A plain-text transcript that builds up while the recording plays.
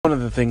One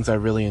of the things I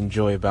really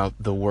enjoy about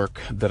the work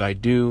that I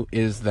do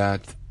is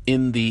that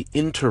in the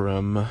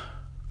interim,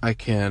 I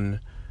can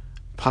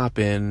pop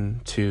in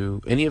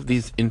to any of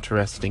these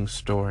interesting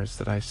stores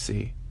that I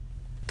see.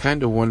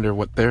 Kind of wonder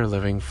what they're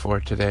living for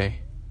today.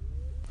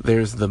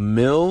 There's the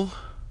Mill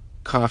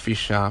coffee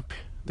shop.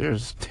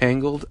 There's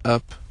Tangled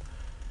Up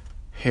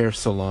hair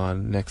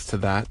salon next to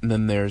that. And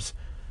then there's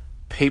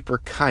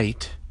Paper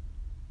Kite,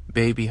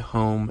 Baby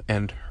Home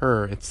and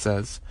Her, it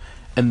says.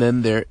 And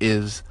then there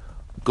is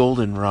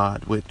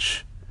Goldenrod,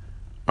 which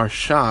are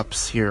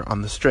shops here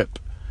on the strip.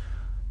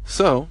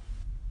 So,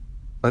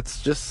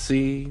 let's just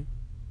see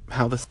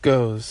how this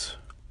goes.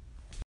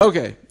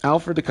 Okay,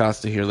 Alfred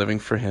DaCosta here, living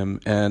for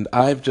him, and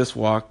I've just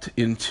walked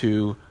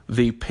into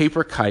the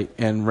Paper Kite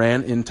and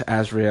ran into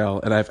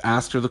Azriel, and I've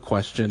asked her the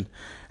question.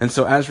 And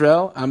so,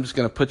 Azriel, I'm just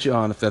going to put you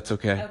on if that's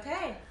okay.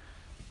 Okay.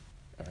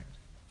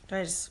 Do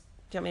you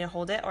want me to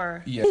hold it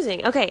or? Yeah.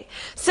 Okay,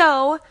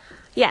 so,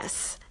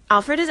 yes,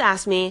 Alfred has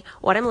asked me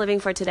what I'm living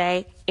for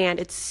today, and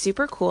it's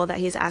super cool that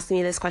he's asking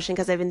me this question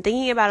because I've been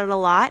thinking about it a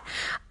lot.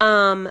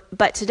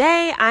 But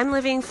today, I'm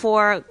living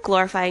for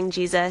glorifying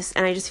Jesus,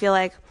 and I just feel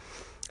like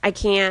I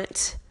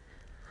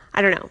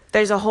don't know.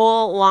 There's a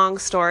whole long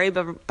story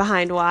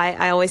behind why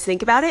I always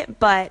think about it.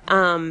 But,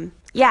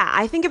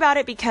 I think about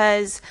it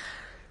because,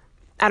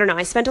 I don't know,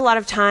 I spent a lot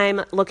of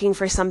time looking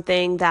for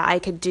something that I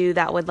could do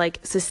that would,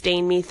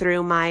 sustain me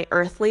through my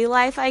earthly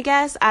life, I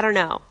guess. I don't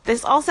know.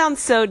 This all sounds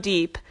so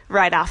deep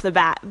right off the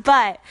bat.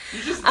 But,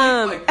 You just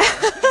think like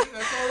that.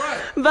 That's all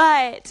right.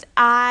 But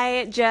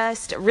I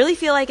just really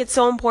feel like it's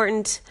so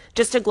important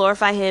just to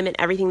glorify him in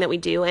everything that we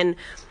do. And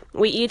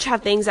we each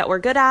have things that we're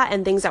good at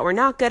and things that we're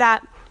not good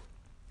at,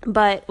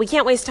 but we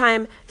can't waste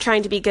time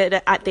trying to be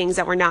good at things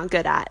that we're not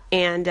good at.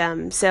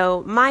 And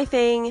so my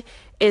thing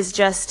is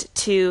just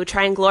to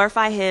try and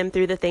glorify him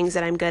through the things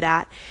that I'm good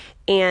at.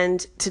 And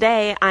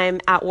today I'm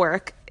at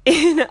work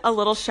in a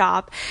little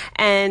shop,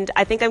 and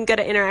I think I'm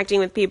good at interacting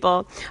with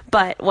people,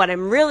 but what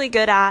I'm really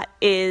good at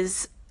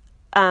is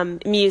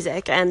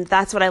music, and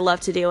that's what I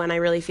love to do, and I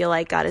really feel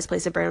like God has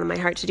placed a burden on my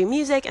heart to do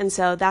music, and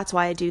so that's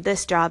why I do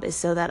this job, is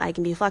so that I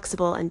can be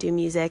flexible and do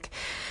music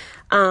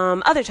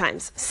other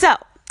times. So,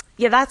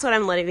 yeah, that's what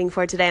I'm living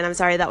for today, and I'm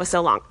sorry that was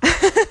so long.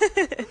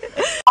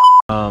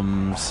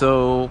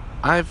 So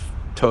I've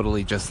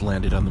totally just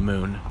landed on the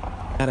moon.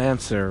 That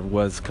answer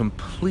was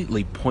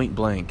completely point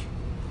blank.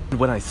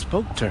 When I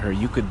spoke to her,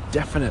 you could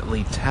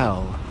definitely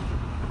tell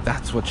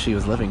that's what she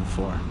was living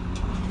for.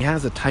 She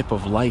has a type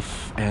of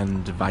life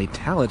and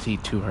vitality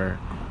to her,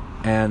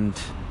 and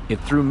it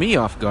threw me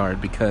off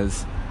guard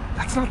because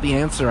that's not the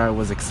answer I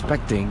was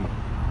expecting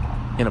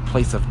in a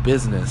place of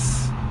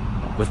business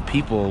with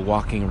people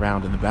walking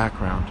around in the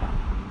background.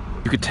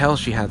 You could tell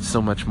she had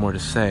so much more to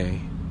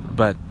say,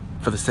 but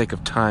for the sake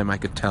of time, I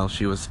could tell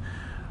she was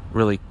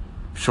really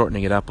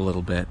shortening it up a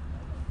little bit.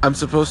 I'm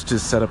supposed to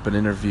set up an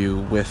interview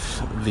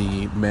with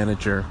the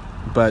manager,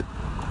 but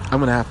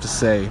I'm going to have to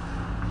set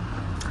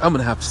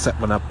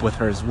one up with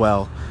her as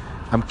well.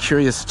 I'm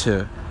curious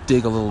to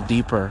dig a little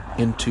deeper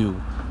into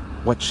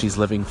what she's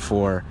living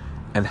for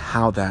and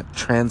how that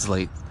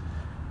translates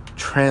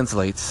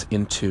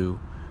into,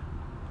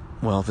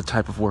 well, the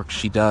type of work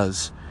she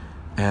does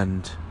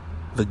and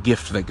the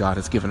gift that God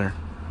has given her.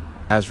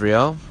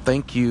 Azriel,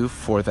 thank you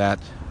for that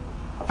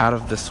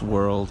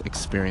out-of-this-world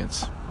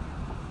experience.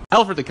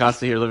 Alfred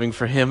DaCosta here, living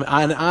for him,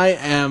 and I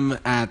am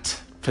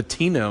at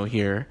Patino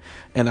here,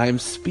 and I'm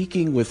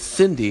speaking with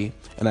Cindy,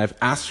 and I've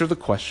asked her the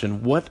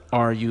question, what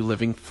are you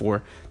living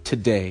for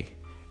today?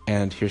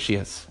 And here she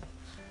is.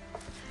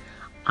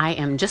 I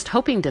am just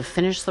hoping to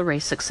finish the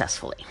race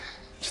successfully.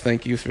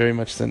 Thank you very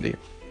much, Cindy.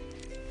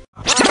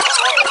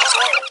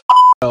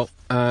 Well,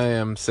 I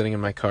am sitting in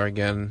my car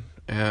again,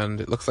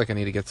 and it looks like I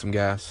need to get some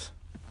gas.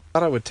 I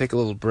thought I would take a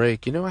little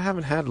break. I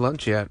haven't had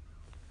lunch yet.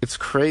 It's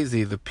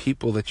crazy the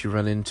people that you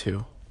run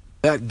into.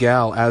 That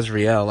gal,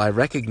 Azriel, I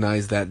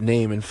recognize that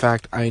name. In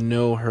fact, I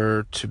know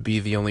her to be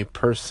the only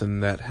person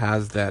that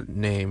has that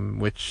name,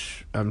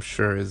 which I'm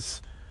sure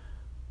is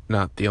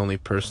not the only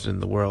person in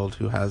the world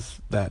who has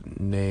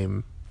that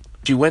name.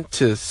 She went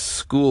to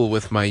school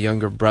with my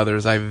younger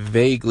brothers. I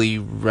vaguely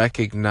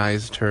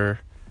recognized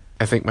her.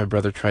 I think my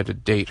brother tried to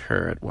date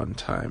her at one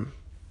time.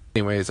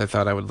 Anyways, I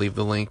thought I would leave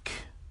the link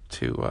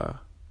to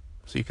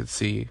so you could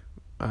see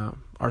our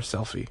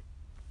selfie.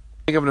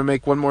 I think I'm going to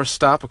make one more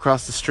stop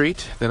across the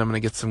street, then I'm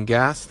going to get some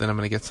gas, then I'm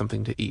going to get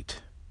something to eat.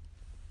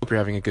 Hope you're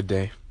having a good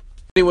day.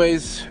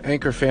 Anyways,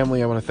 Anchor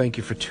family, I want to thank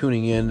you for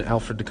tuning in.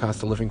 Alfred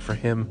DaCosta, living for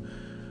him.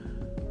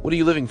 What are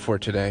you living for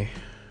today?